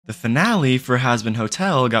The finale for Hazbin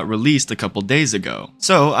Hotel got released a couple days ago,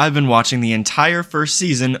 so I've been watching the entire first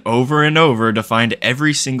season over and over to find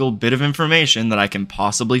every single bit of information that I can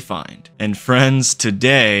possibly find. And friends,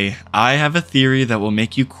 today, I have a theory that will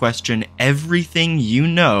make you question everything you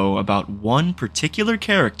know about one particular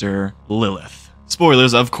character, Lilith.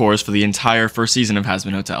 Spoilers, of course, for the entire first season of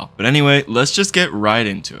Hazbin Hotel. But anyway, let's just get right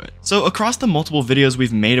into it. So across the multiple videos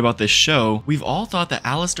we've made about this show, we've all thought that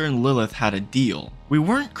Alastor and Lilith had a deal. We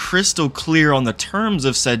weren't crystal clear on the terms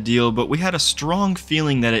of said deal, but we had a strong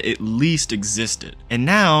feeling that it at least existed. And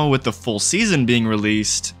now, with the full season being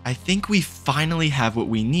released, I think we finally have what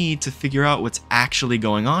we need to figure out what's actually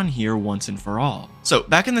going on here once and for all. So,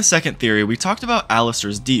 back in the second theory, we talked about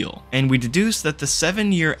Alastor's deal, and we deduced that the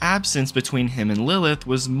 7-year absence between him and Lilith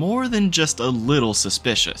was more than just a little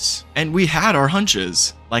suspicious. And we had our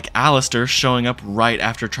hunches, like Alastor showing up right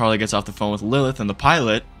after Charlie gets off the phone with Lilith and the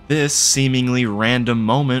pilot. This seemingly random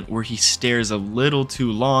moment where he stares a little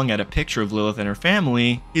too long at a picture of Lilith and her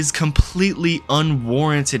family, his completely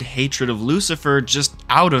unwarranted hatred of Lucifer just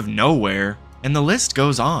out of nowhere, and the list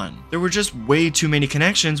goes on. There were just way too many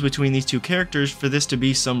connections between these two characters for this to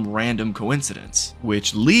be some random coincidence.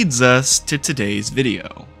 Which leads us to today's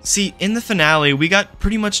video. See, in the finale, we got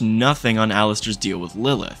pretty much nothing on Alastor's deal with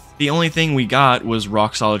Lilith. The only thing we got was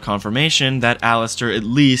rock-solid confirmation that Alastor at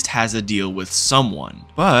least has a deal with someone.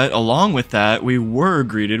 But along with that, we were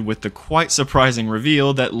greeted with the quite surprising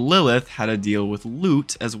reveal that Lilith had a deal with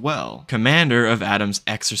Lut as well, commander of Adam's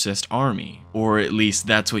exorcist army. Or at least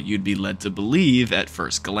that's what you'd be led to believe at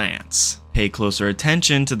first glance. Pay closer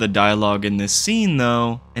attention to the dialogue in this scene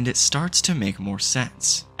though, and it starts to make more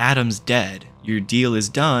sense. Adam's dead, your deal is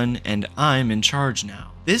done, and I'm in charge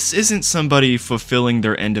now. This isn't somebody fulfilling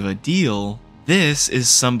their end of a deal, this is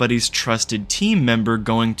somebody's trusted team member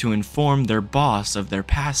going to inform their boss of their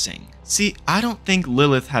passing. See, I don't think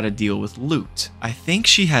Lilith had a deal with Lut. I think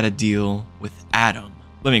she had a deal with Adam.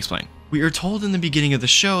 Let me explain. We are told in the beginning of the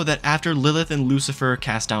show that after Lilith and Lucifer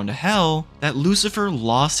cast down to hell, that Lucifer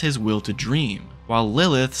lost his will to dream, while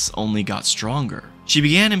Lilith's only got stronger. She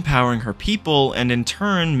began empowering her people and in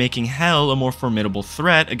turn making hell a more formidable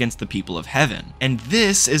threat against the people of heaven. And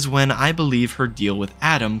this is when I believe her deal with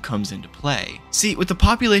Adam comes into play. See, with the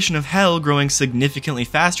population of hell growing significantly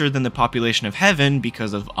faster than the population of heaven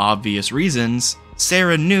because of obvious reasons,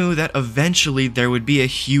 Sarah knew that eventually there would be a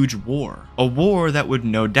huge war. A war that would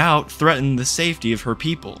no doubt threaten the safety of her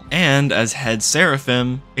people. And as head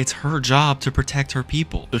seraphim, it's her job to protect her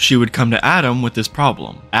people. So she would come to Adam with this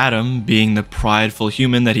problem. Adam, being the prideful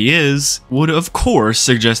human that he is, would of course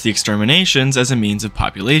suggest the exterminations as a means of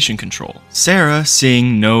population control. Sarah,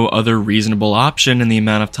 seeing no other reasonable option in the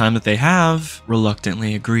amount of time that they have,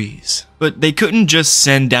 reluctantly agrees. But they couldn't just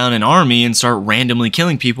send down an army and start randomly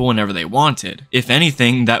killing people whenever they wanted. If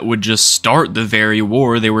anything, that would just start the very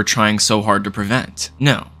war they were trying so hard to prevent.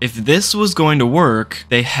 No, if this was going to work,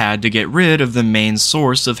 they had to get rid of the main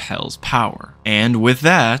source of hell's power. And with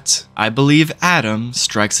that, I believe Adam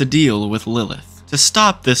strikes a deal with Lilith to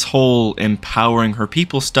stop this whole empowering her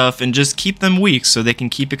people stuff and just keep them weak so they can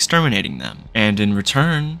keep exterminating them. And in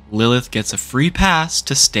return, Lilith gets a free pass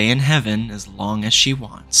to stay in heaven as long as she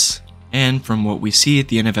wants. And from what we see at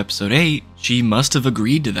the end of episode 8, she must have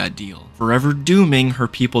agreed to that deal, forever dooming her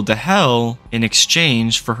people to hell in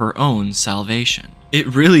exchange for her own salvation.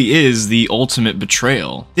 It really is the ultimate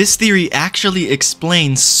betrayal. This theory actually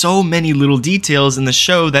explains so many little details in the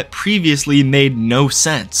show that previously made no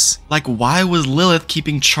sense. Like, why was Lilith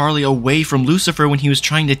keeping Charlie away from Lucifer when he was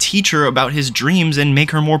trying to teach her about his dreams and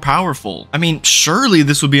make her more powerful? I mean, surely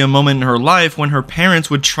this would be a moment in her life when her parents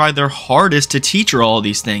would try their hardest to teach her all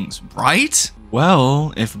these things, right?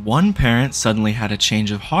 Well, if one parent suddenly had a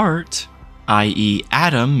change of heart, i.e.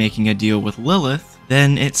 Adam making a deal with Lilith,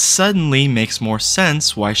 then it suddenly makes more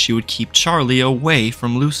sense why she would keep Charlie away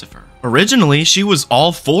from Lucifer. Originally, she was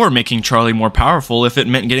all for making Charlie more powerful if it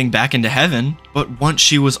meant getting back into heaven, but once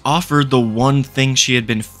she was offered the one thing she had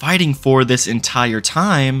been fighting for this entire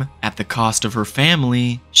time, at the cost of her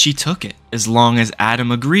family, she took it, as long as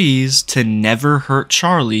Adam agrees to never hurt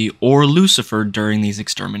Charlie or Lucifer during these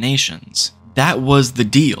exterminations. That was the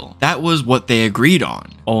deal. That was what they agreed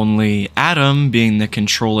on. Only Adam, being the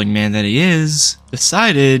controlling man that he is,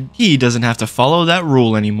 decided he doesn't have to follow that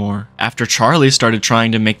rule anymore. After Charlie started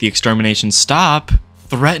trying to make the extermination stop,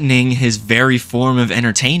 threatening his very form of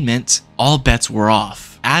entertainment, all bets were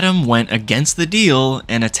off. Adam went against the deal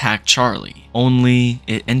and attacked Charlie. Only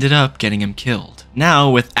it ended up getting him killed. Now,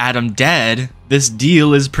 with Adam dead, this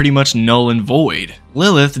deal is pretty much null and void.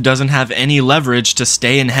 Lilith doesn't have any leverage to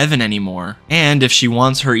stay in heaven anymore, and if she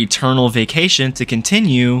wants her eternal vacation to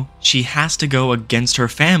continue, she has to go against her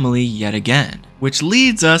family yet again. Which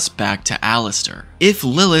leads us back to Alastor. If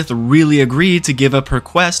Lilith really agreed to give up her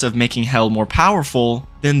quest of making hell more powerful,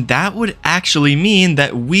 then that would actually mean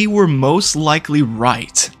that we were most likely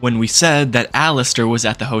right when we said that Alastor was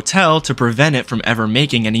at the hotel to prevent it from ever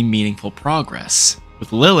making any meaningful progress.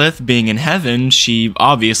 With Lilith being in heaven, she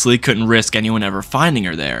obviously couldn't risk anyone ever finding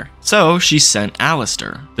her there. So she sent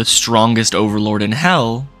Alastor, the strongest overlord in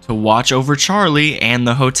hell, to watch over Charlie and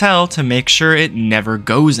the hotel to make sure it never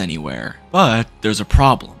goes anywhere. But there's a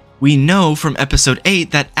problem. We know from episode 8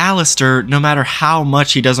 that Alastor, no matter how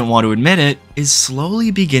much he doesn't want to admit it, is slowly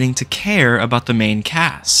beginning to care about the main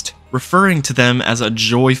cast, referring to them as a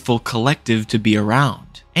joyful collective to be around.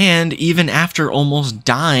 And even after almost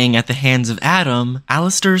dying at the hands of Adam,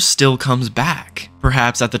 Alastor still comes back.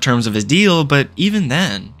 Perhaps at the terms of his deal, but even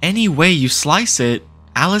then, any way you slice it,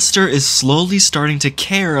 Alastor is slowly starting to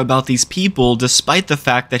care about these people despite the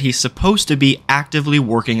fact that he's supposed to be actively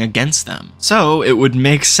working against them. So it would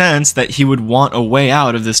make sense that he would want a way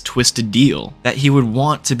out of this twisted deal, that he would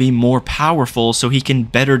want to be more powerful so he can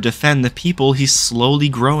better defend the people he's slowly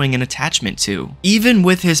growing an attachment to. Even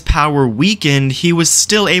with his power weakened, he was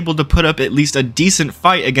still able to put up at least a decent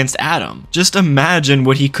fight against Adam. Just imagine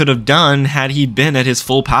what he could have done had he been at his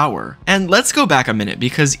full power. And let's go back a minute,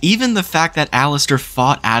 because even the fact that Alastor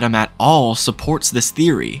fought Adam at all supports this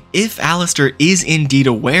theory. If Alastor is indeed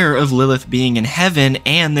aware of Lilith being in heaven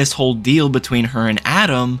and this whole deal between her and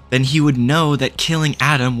Adam, then he would know that killing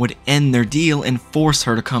Adam would end their deal and force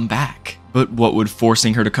her to come back. But what would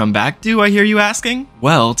forcing her to come back do, I hear you asking?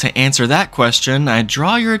 Well, to answer that question, I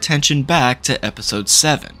draw your attention back to episode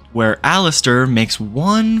 7. Where Alastor makes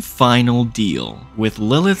one final deal with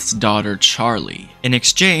Lilith's daughter Charlie. In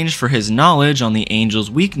exchange for his knowledge on the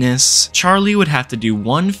angel's weakness, Charlie would have to do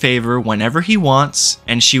one favor whenever he wants,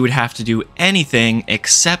 and she would have to do anything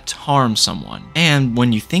except harm someone. And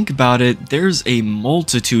when you think about it, there's a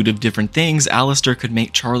multitude of different things Alastor could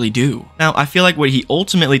make Charlie do. Now, I feel like what he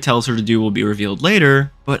ultimately tells her to do will be revealed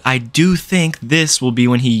later, but I do think this will be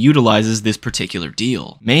when he utilizes this particular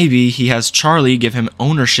deal. Maybe he has Charlie give him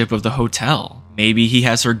ownership of the hotel. Maybe he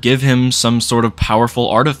has her give him some sort of powerful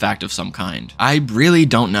artifact of some kind. I really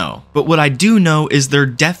don't know. But what I do know is there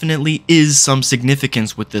definitely is some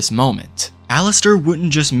significance with this moment. Alastor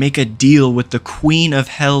wouldn't just make a deal with the Queen of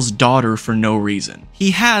Hell's daughter for no reason.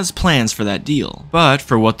 He has plans for that deal, but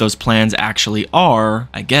for what those plans actually are,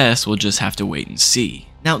 I guess we'll just have to wait and see.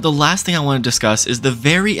 Now, the last thing I want to discuss is the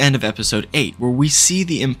very end of episode 8, where we see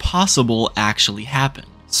the impossible actually happen.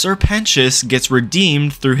 Sir Pentious gets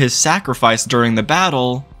redeemed through his sacrifice during the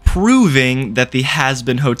battle, proving that the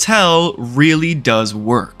Hazbin Hotel really does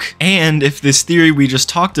work. And if this theory we just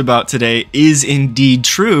talked about today is indeed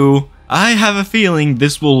true, I have a feeling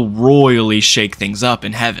this will royally shake things up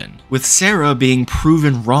in heaven. With Sarah being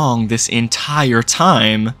proven wrong this entire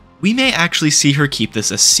time, we may actually see her keep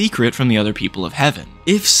this a secret from the other people of heaven.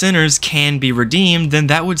 If sinners can be redeemed, then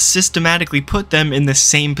that would systematically put them in the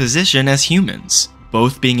same position as humans,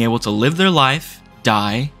 both being able to live their life,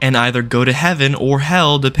 die, and either go to heaven or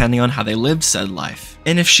hell depending on how they lived said life.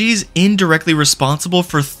 And if she's indirectly responsible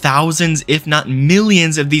for thousands, if not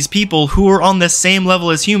millions of these people who are on the same level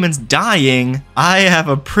as humans dying, I have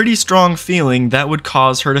a pretty strong feeling that would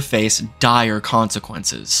cause her to face dire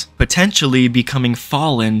consequences, potentially becoming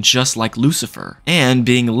fallen just like Lucifer, and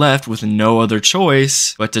being left with no other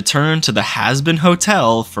choice but to turn to the Hazbin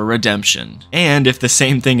Hotel for redemption. And if the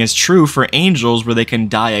same thing is true for angels where they can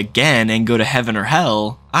die again and go to heaven or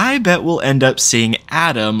hell, I bet we'll end up seeing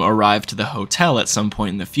Adam arrive to the hotel at some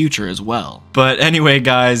point in the future as well. But anyway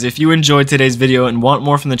guys, if you enjoyed today's video and want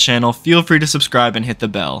more from the channel, feel free to subscribe and hit the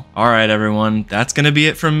bell. Alright everyone, that's gonna be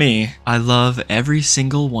it from me. I love every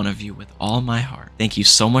single one of you with all my heart. Thank you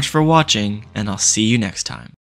so much for watching, and I'll see you next time.